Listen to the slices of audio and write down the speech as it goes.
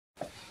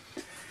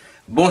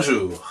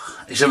Bonjour,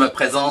 je me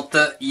présente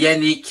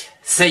Yannick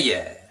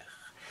Seyer.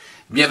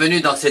 Bienvenue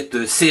dans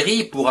cette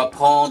série pour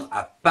apprendre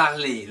à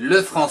parler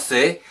le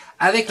français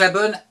avec la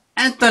bonne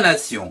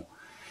intonation.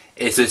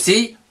 Et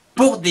ceci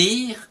pour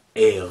dire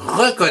et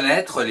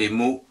reconnaître les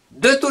mots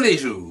de tous les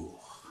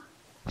jours.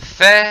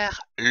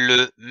 Faire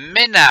le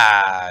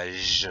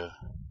ménage.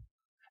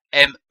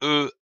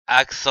 M-E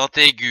accent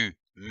aigu,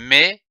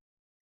 mais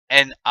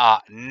N-A-N-A-G-E,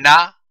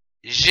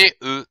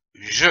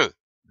 je.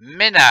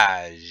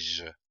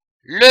 Ménage.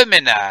 Le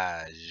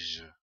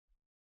ménage.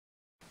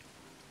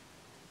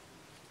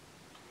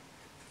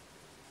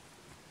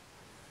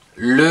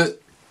 Le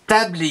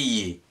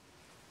tablier.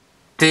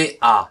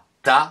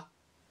 T-A-T-A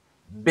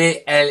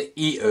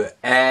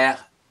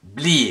B-L-I-E-R,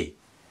 blier.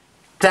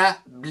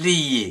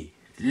 Tablier.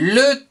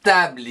 Le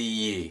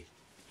tablier.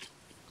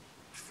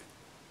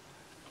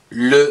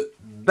 Le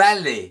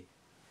balai.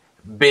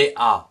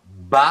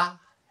 B-A-B-A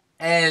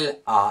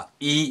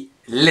L-A-I,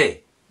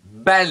 les.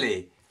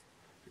 Balai.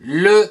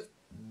 Le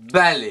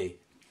balai.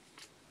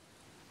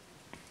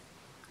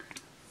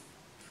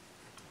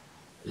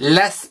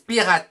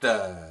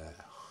 L'aspirateur.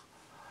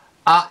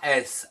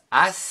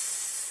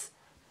 A-S-A-S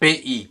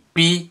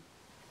P-I-P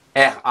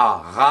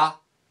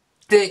R-A-R-A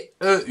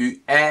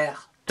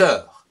T-E-U-R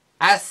teur.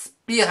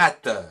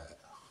 Aspirateur.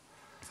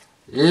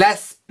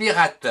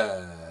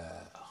 L'aspirateur.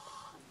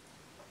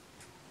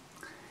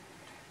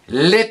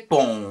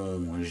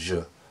 L'éponge.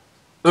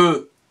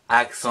 E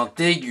accent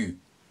aigu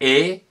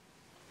et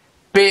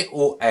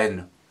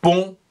P-O-N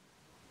pont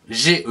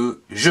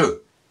G-E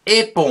je.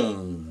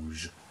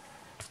 Éponge.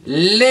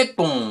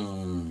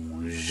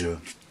 L'éponge.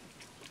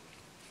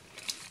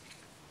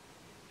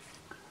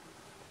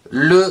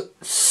 Le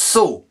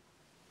seau.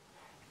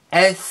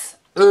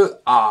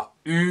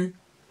 S-E-A-U,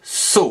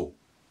 seau.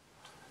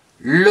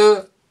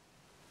 Le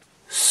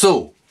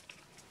seau.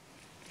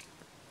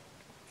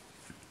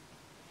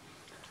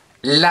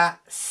 La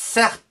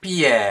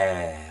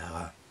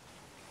serpillière.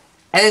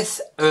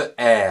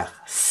 S-E-R,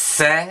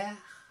 serre.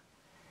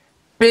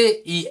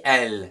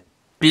 P-I-L,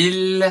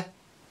 pile.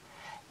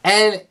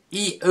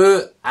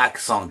 L-I-E,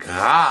 accent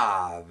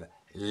grave,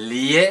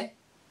 lié.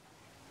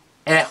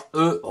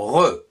 R-E,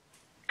 re,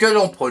 que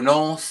l'on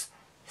prononce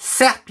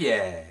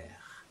serpillière.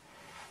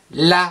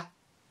 La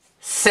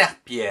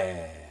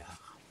serpillière.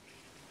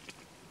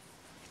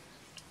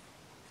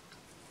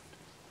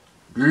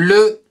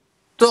 Le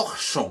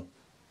torchon.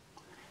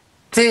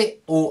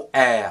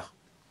 T-O-R,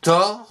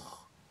 tor.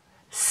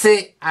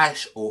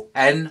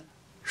 C-H-O-N,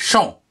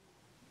 chon.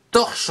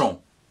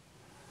 Torchon.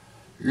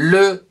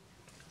 Le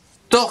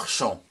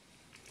torchon.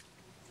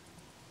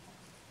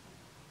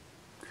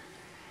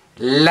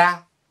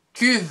 La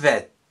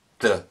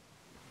cuvette.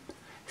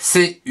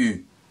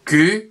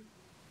 C-U-Q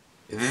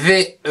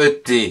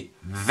V-E-T,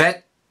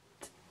 vet,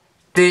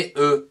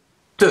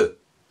 T-E-T,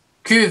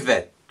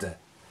 cuvette.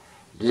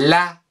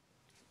 La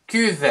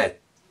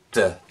cuvette.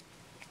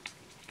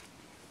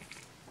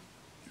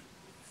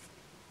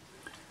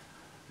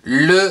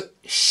 Le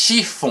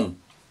chiffon.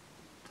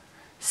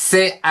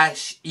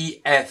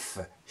 C-H-I-F,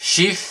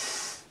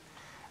 chiff,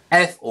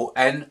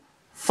 F-O-N,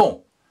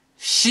 fond.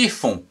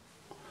 Chiffon.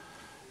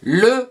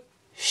 Le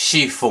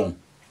chiffon.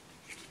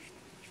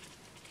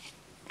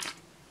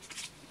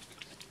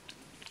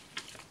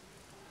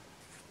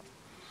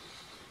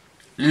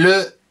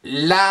 Le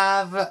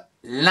lave-linge.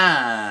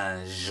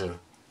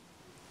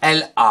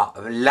 L-A,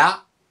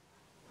 la,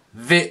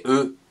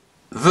 V-E,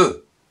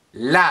 ve.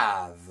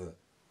 Lave.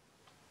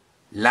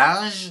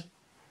 Linge.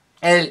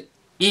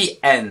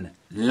 L-I-N,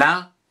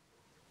 lin.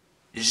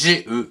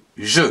 G-E,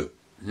 je.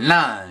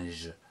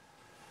 Linge.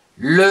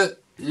 Le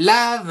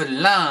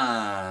lave-linge.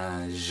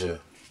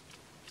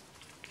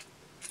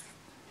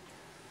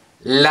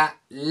 La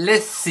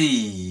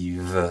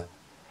lessive.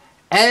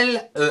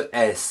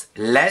 L-E-S,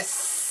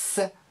 laisse.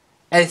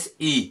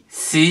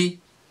 S-I-C,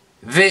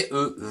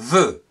 V-E,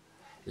 ve.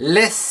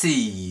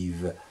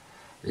 Lessive.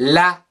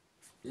 La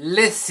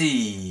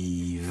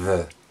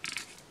lessive.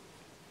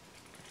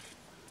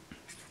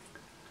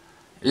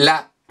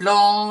 La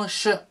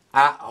planche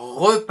à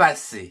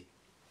repasser.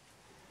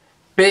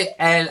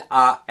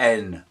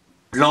 P-L-A-N,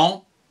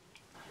 plan.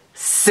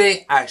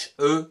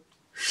 C-H-E,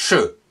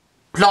 che.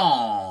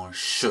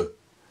 Planche.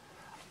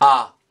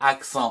 A,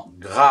 accent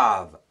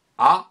grave,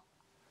 A.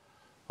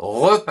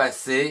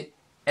 Repasser,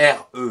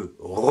 R-E,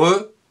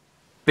 re.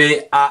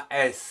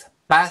 P-A-S,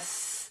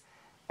 passe.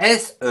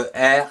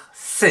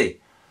 S-E-R-C,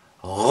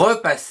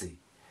 repasser.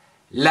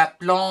 La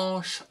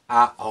planche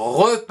à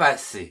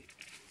repasser.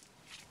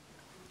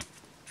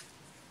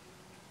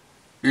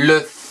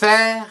 Le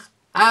fer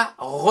à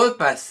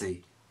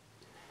repasser.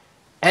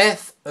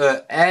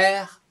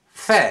 F-E-R,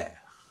 faire.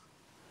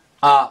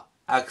 A,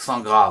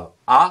 accent grave,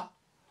 A.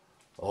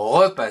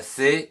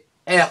 Repasser,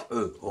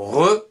 R-E,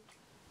 re.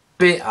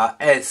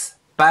 P-A-S,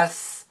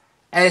 passe.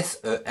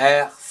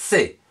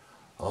 S-E-R-C,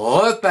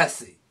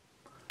 repasser.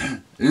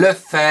 Le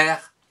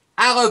fer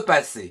à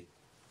repasser.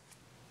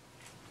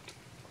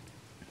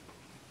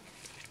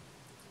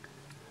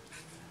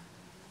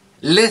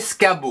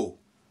 L'escabeau.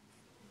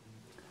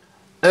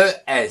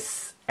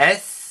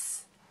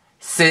 E-S-S,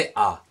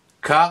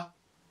 C-A-K,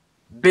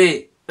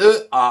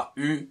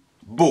 B-E-A-U,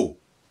 beau,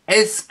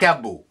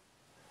 escabeau,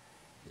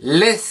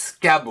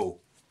 l'escabeau.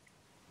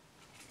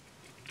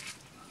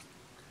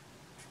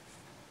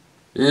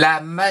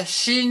 La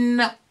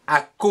machine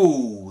à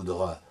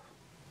coudre,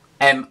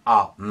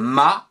 M-A,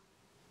 ma,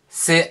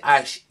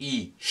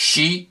 C-H-I,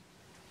 chi,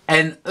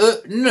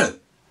 N-E, ne,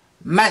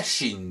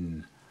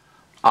 machine,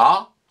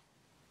 A,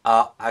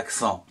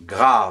 accent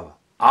grave,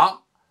 A,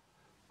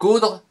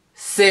 coudre,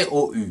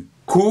 C-O-U,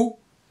 cou,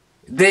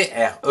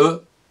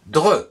 D-R-E,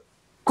 dre,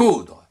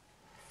 coudre.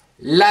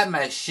 La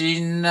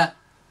machine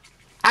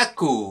à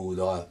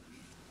coudre.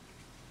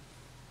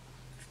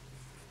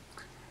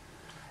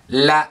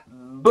 La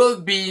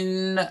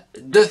bobine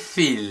de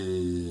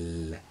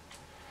fil.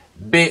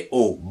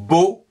 B-O,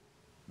 beau,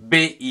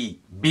 B-I,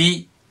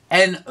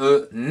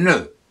 N-E,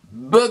 ne,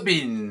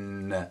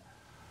 bobine.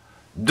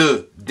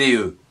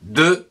 D-E,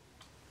 de,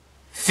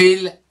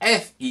 fil,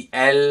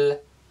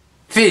 F-I-L,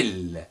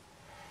 fil.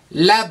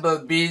 La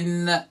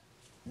bobine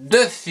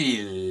de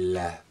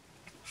fil.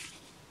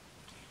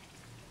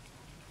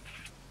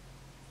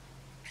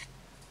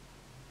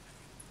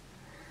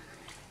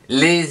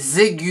 Les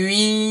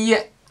aiguilles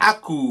à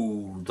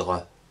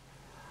coudre.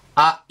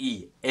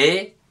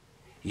 A-I-E,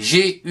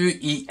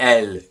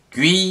 G-U-I-L,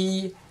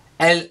 guille,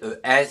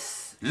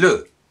 L-E-S,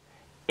 le.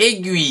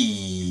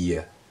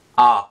 Aiguille.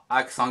 A,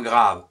 accent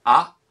grave,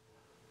 A.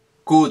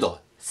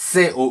 Coudre,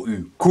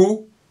 C-O-U,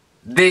 cou,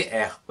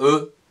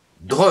 D-R-E,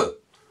 dre.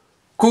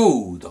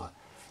 Coudre.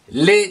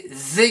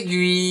 Les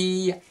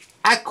aiguilles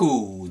à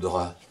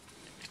coudre.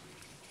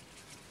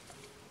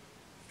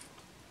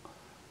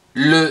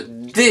 Le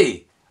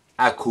D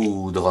à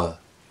coudre.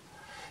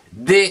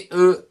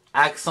 D-E,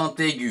 accent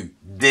aigu,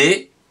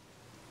 D.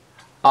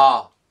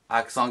 A,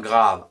 accent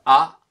grave,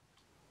 A.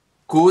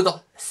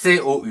 Coudre,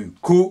 C-O-U,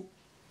 cou,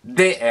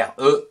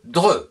 D-R-E,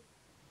 dre.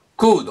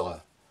 Coudre.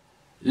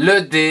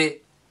 Le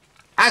D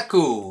à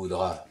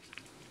coudre.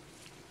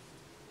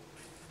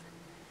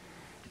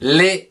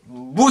 Les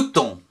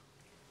boutons.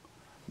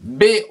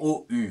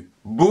 B-O-U,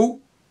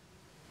 bou,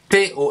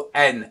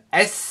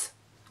 T-O-N-S,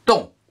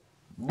 ton.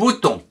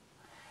 Bouton.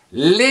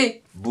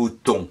 Les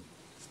boutons.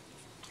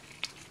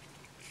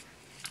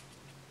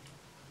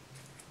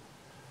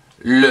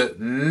 Le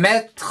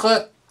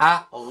mètre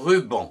à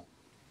ruban.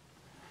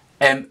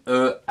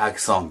 M-E,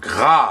 accent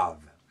grave,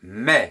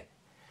 mais,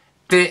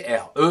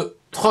 T-R-E,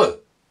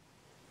 tre.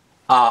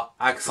 A,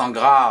 accent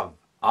grave,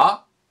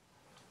 A.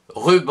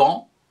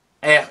 Ruban,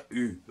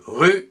 R-U,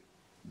 ru,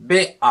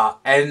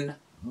 B-A-N,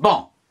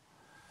 ban.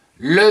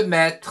 Le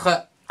mètre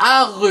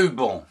à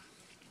ruban.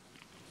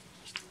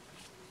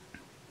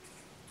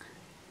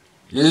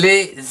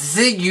 Les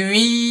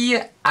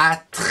aiguilles à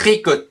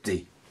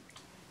tricoter.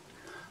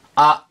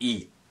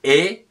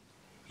 A-I-E,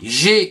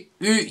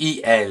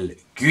 G-U-I-L,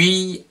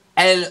 guille,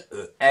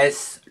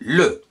 L-E-S,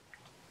 le.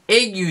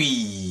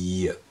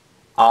 Aiguille.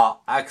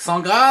 A, accent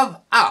grave,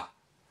 A.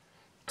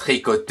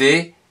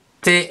 Tricoter,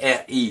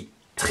 T-R-I,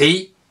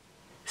 tri,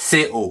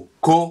 C-O,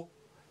 co,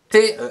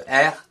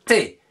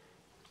 T-E-R-T.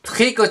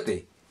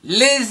 Tricoter.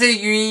 Les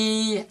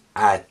aiguilles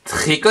à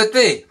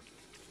tricoter.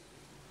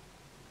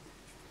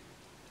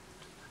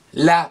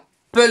 La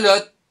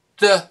pelote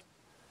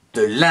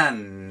de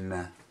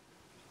l'âne.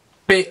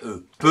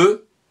 P-E,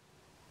 peu,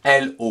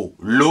 L-O,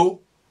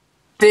 lo,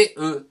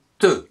 T-E,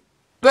 te.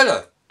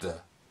 Pelote.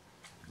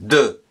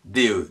 De,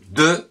 D-E,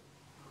 de.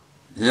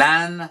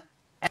 L'âne.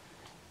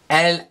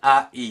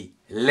 L-A-I,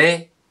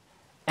 les.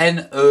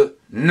 N-E,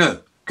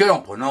 ne. Que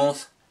l'on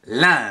prononce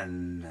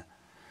l'âne.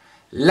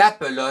 La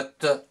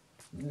pelote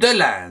de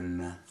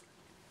l'âne.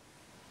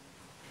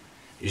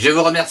 Je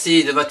vous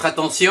remercie de votre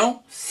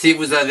attention. Si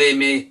vous avez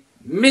aimé,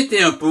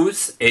 mettez un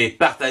pouce et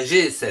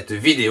partagez cette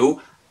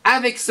vidéo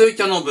avec ceux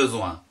qui en ont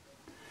besoin.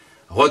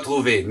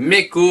 Retrouvez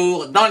mes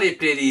cours dans les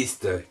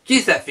playlists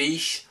qui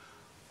s'affichent.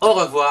 Au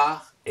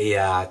revoir et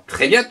à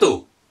très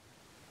bientôt.